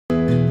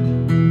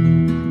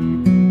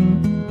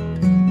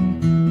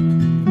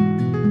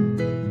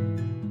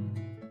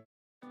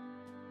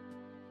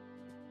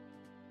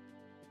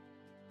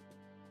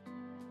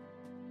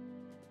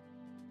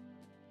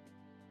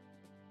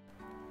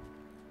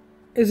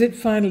Is it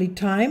finally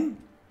time?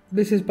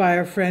 This is by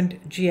our friend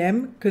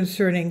GM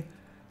concerning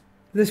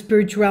the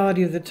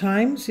spirituality of the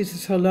times. He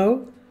says,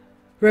 hello.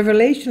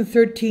 Revelation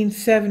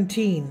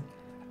 13:17.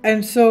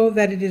 And so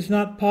that it is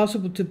not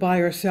possible to buy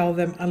or sell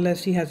them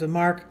unless he has a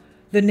mark,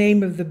 the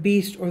name of the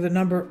beast or the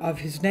number of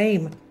his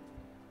name.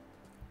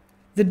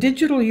 The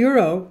digital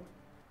euro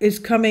is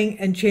coming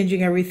and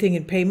changing everything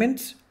in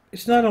payments.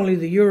 It's not only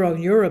the euro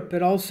in Europe,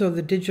 but also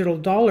the digital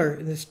dollar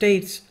in the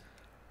States.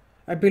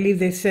 I believe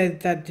they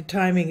said that the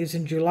timing is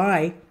in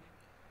July.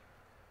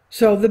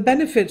 So the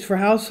benefits for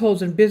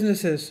households and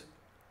businesses,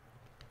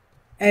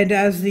 and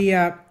as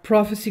the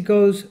prophecy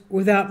goes,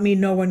 without me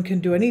no one can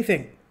do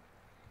anything.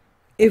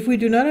 If we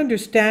do not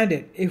understand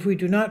it, if we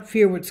do not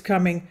fear what's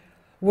coming,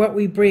 what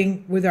we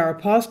bring with our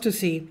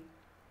apostasy,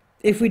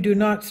 if we do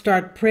not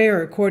start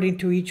prayer according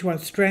to each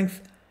one's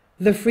strength,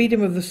 the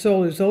freedom of the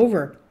soul is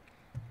over.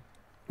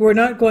 We're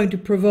not going to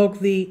provoke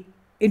the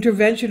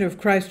intervention of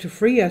Christ to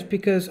free us,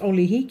 because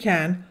only he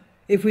can.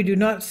 If we do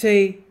not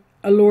say,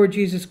 "O Lord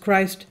Jesus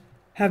Christ,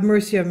 have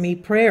mercy on me,"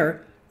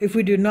 prayer, if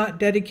we do not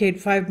dedicate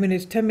 5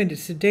 minutes, 10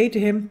 minutes a day to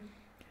him,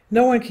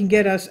 no one can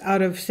get us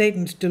out of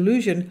Satan's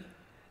delusion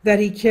that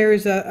he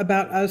cares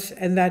about us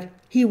and that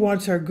he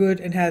wants our good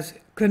and has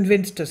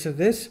convinced us of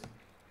this.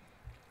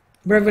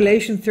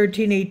 Revelation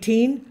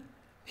 13:18,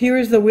 here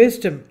is the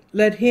wisdom.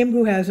 Let him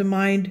who has a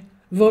mind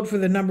vote for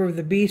the number of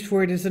the beast,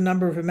 for it is the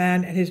number of a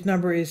man, and his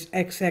number is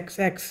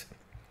XXX.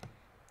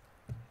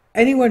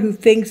 Anyone who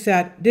thinks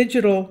that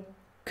digital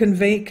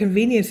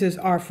conveniences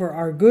are for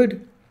our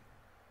good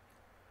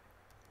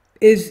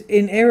is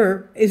in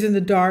error, is in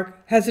the dark,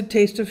 has a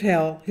taste of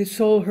hell. His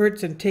soul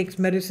hurts and takes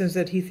medicines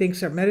that he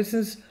thinks are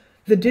medicines.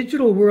 The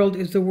digital world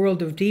is the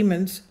world of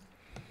demons.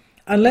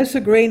 Unless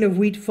a grain of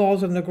wheat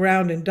falls on the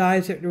ground and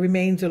dies, it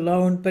remains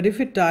alone, but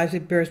if it dies,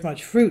 it bears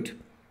much fruit.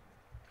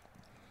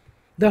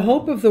 The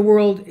hope of the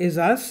world is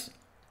us,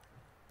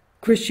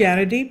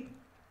 Christianity,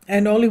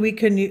 and only we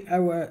can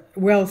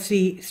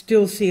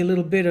still see a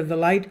little bit of the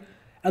light,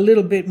 a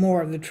little bit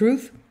more of the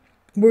truth.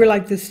 We're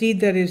like the seed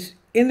that is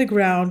in the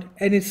ground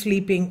and is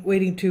sleeping,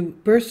 waiting to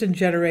burst and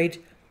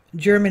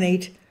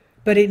germinate,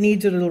 but it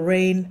needs a little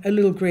rain, a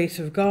little grace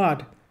of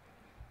God.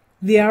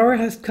 The hour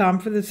has come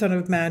for the Son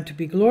of Man to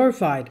be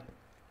glorified.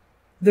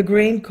 The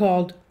grain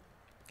called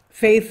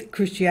faith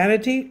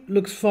Christianity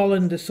looks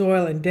fallen in the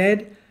soil and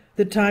dead.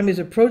 The time is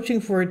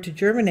approaching for it to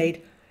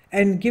germinate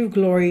and give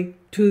glory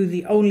to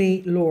the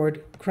only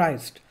Lord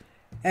Christ.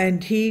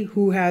 And he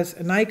who has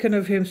an icon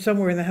of him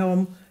somewhere in the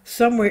home,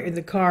 somewhere in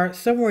the car,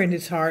 somewhere in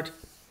his heart,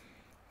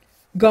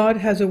 God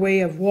has a way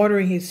of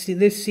watering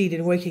this seed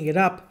and waking it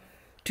up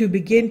to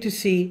begin to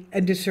see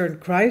and discern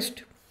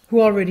Christ,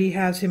 who already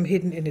has him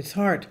hidden in his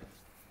heart.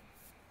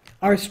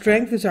 Our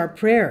strength is our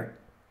prayer.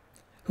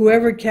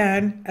 Whoever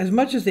can, as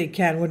much as they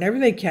can, whenever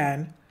they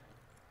can,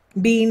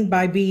 bean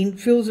by bean,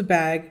 fills a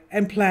bag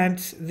and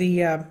plants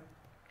the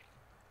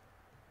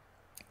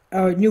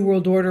New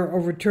World Order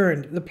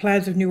overturned. The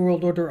plans of New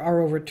World Order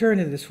are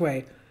overturned in this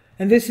way.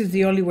 And this is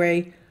the only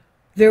way.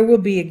 There will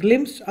be a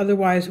glimpse,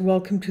 otherwise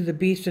welcome to the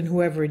beast and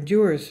whoever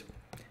endures.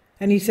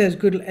 And he says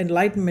good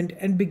enlightenment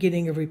and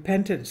beginning of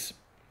repentance.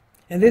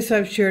 And this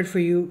I've shared for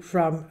you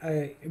from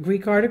a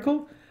Greek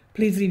article.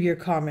 Please leave your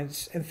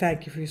comments and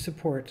thank you for your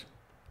support.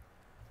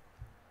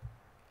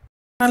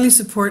 Kindly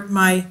support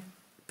my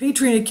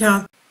Patreon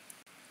account.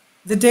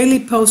 The daily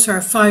posts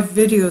are 5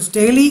 videos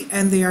daily,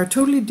 and they are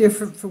totally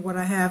different from what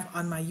I have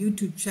on my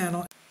YouTube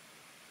channel.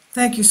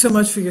 Thank you so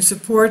much for your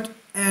support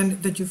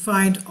and that you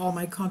find all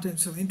my content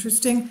so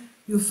interesting.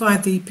 You'll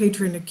find the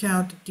Patreon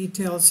account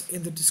details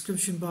in the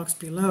description box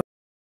below.